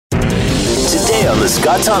Today on The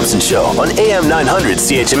Scott Thompson Show on AM 900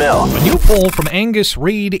 CHML. A new poll from Angus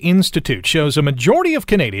Reid Institute shows a majority of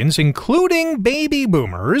Canadians, including baby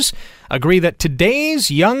boomers, agree that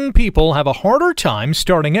today's young people have a harder time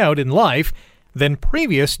starting out in life than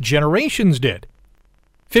previous generations did.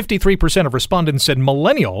 53% of respondents said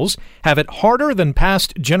millennials have it harder than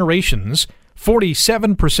past generations.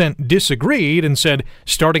 47% disagreed and said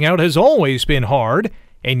starting out has always been hard,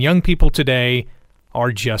 and young people today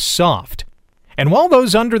are just soft. And while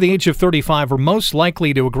those under the age of 35 are most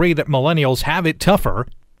likely to agree that millennials have it tougher,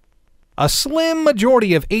 a slim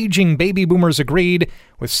majority of aging baby boomers agreed,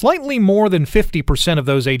 with slightly more than 50% of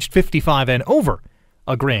those aged 55 and over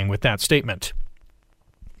agreeing with that statement.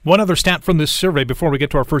 One other stat from this survey before we get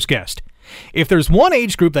to our first guest. If there's one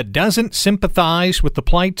age group that doesn't sympathize with the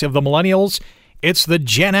plight of the millennials, it's the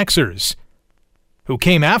Gen Xers, who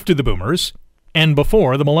came after the boomers and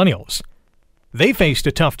before the millennials. They faced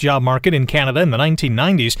a tough job market in Canada in the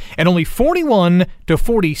 1990s, and only 41 to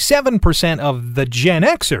 47% of the Gen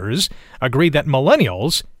Xers agreed that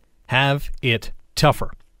millennials have it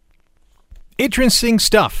tougher. Interesting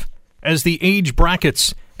stuff as the age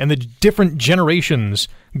brackets and the different generations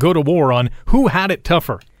go to war on who had it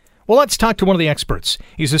tougher. Well, let's talk to one of the experts.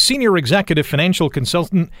 He's a senior executive financial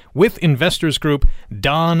consultant with Investors Group,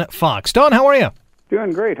 Don Fox. Don, how are you?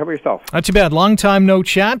 Doing great. How about yourself? Not too bad. Long time no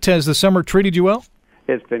chat. Has the summer treated you well?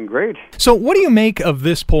 It's been great. So what do you make of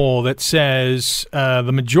this poll that says the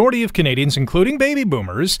majority of Canadians, including baby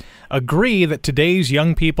boomers, agree that today's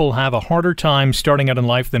young people have a harder time starting out in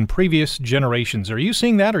life than previous generations? Are you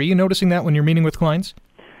seeing that? Are you noticing that when you're meeting with clients?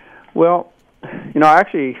 Well,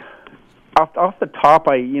 actually, off the top,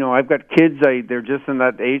 I've got kids. They're just in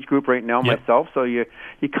that age group right now myself. So you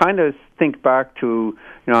kind of think back to,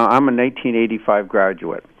 I'm a 1985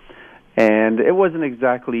 graduate, and it wasn't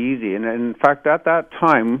exactly easy. And in fact, at that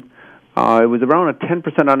time, it was around a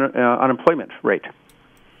 10% unemployment rate,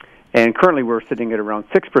 and currently we're sitting at around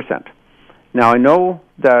 6%. Now I know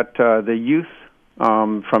that the youth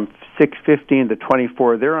from 15 to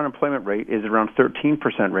 24, their unemployment rate is around 13%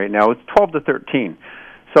 right now. It's 12 to 13.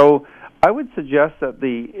 So I would suggest that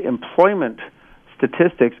the employment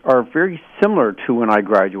statistics are very similar to when I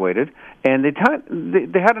graduated, and they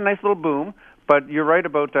had a nice little boom. But you're right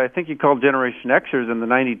about, I think you called Generation Xers in the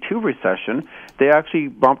 92 recession. They actually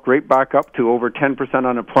bumped right back up to over 10%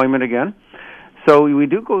 unemployment again. So we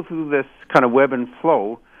do go through this kind of web and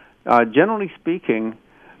flow. Generally speaking,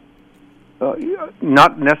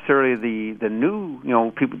 not necessarily the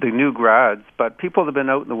new people, the new grads, but people that have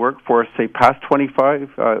been out in the workforce, say past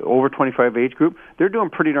 25, over 25 age group, they're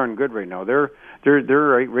doing pretty darn good right now. They're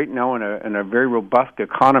right now in a very robust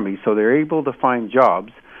economy, so they're able to find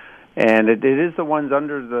jobs, and it is the ones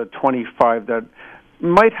under the 25 that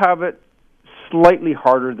might have it slightly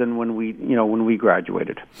harder than when we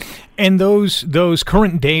graduated. And those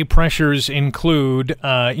current day pressures include,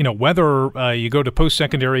 whether you go to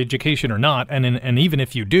post-secondary education or not, and even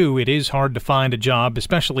if you do, it is hard to find a job,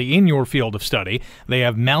 especially in your field of study. They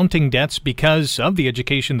have mounting debts because of the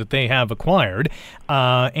education that they have acquired,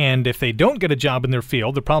 and if they don't get a job in their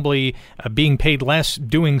field, they're probably being paid less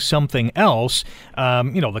doing something else.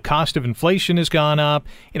 The cost of inflation has gone up.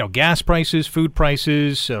 Gas prices, food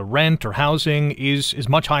prices, rent or housing is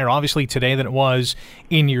much higher, obviously, today than it was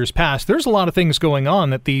in years past. There's a lot of things going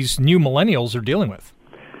on that these new millennials are dealing with.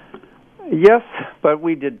 Yes, but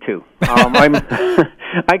we did too.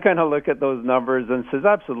 I kind of look at those numbers and says,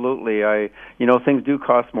 absolutely, things do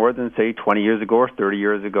cost more than, say, 20 years ago or 30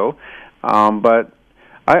 years ago. But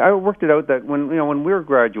I worked it out that when we were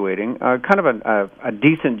graduating, kind of a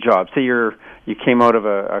decent job. Say you came out of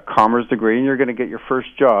a commerce degree and you're going to get your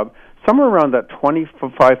first job. Somewhere around that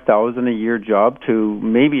 $25,000 a year job to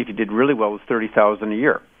maybe, if you did really well, was $30,000 a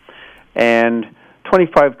year. And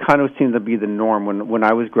 25 kind of seemed to be the norm when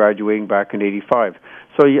I was graduating back in 85.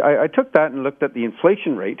 So I took that and looked at the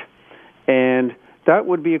inflation rate, and that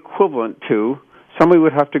would be equivalent to somebody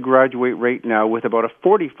would have to graduate right now with about a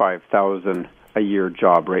 $45,000 a year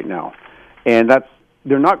job right now. And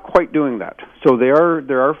they're not quite doing that. So they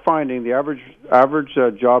are finding the average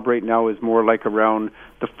job right now is more like around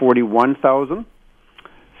the 41,000.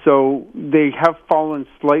 So they have fallen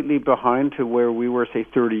slightly behind to where we were, say,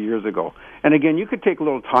 30 years ago. And again, you could take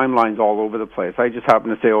little timelines all over the place. I just happen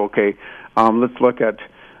to say, okay, let's look at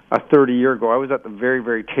 30 years ago. I was at the very,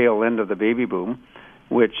 very tail end of the baby boom,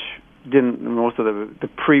 which didn't, most of the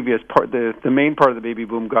previous part, the main part of the baby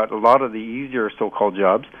boom got a lot of the easier so-called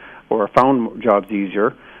jobs, or found jobs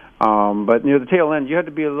easier. But near the tail end, you had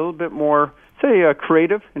to be a little bit more, say,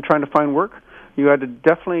 creative in trying to find work. You had to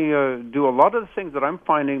definitely do a lot of the things that I'm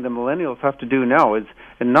finding the millennials have to do now, and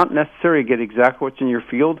not necessarily get exactly what's in your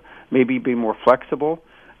field, maybe be more flexible.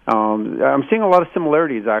 I'm seeing a lot of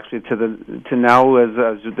similarities actually to now as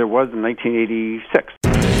there was in 1986.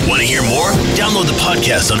 Want to hear more? Download the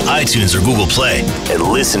podcast on iTunes or Google Play and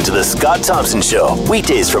listen to The Scott Thompson Show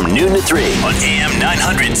weekdays from noon to 3 on AM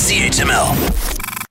 900 CHML.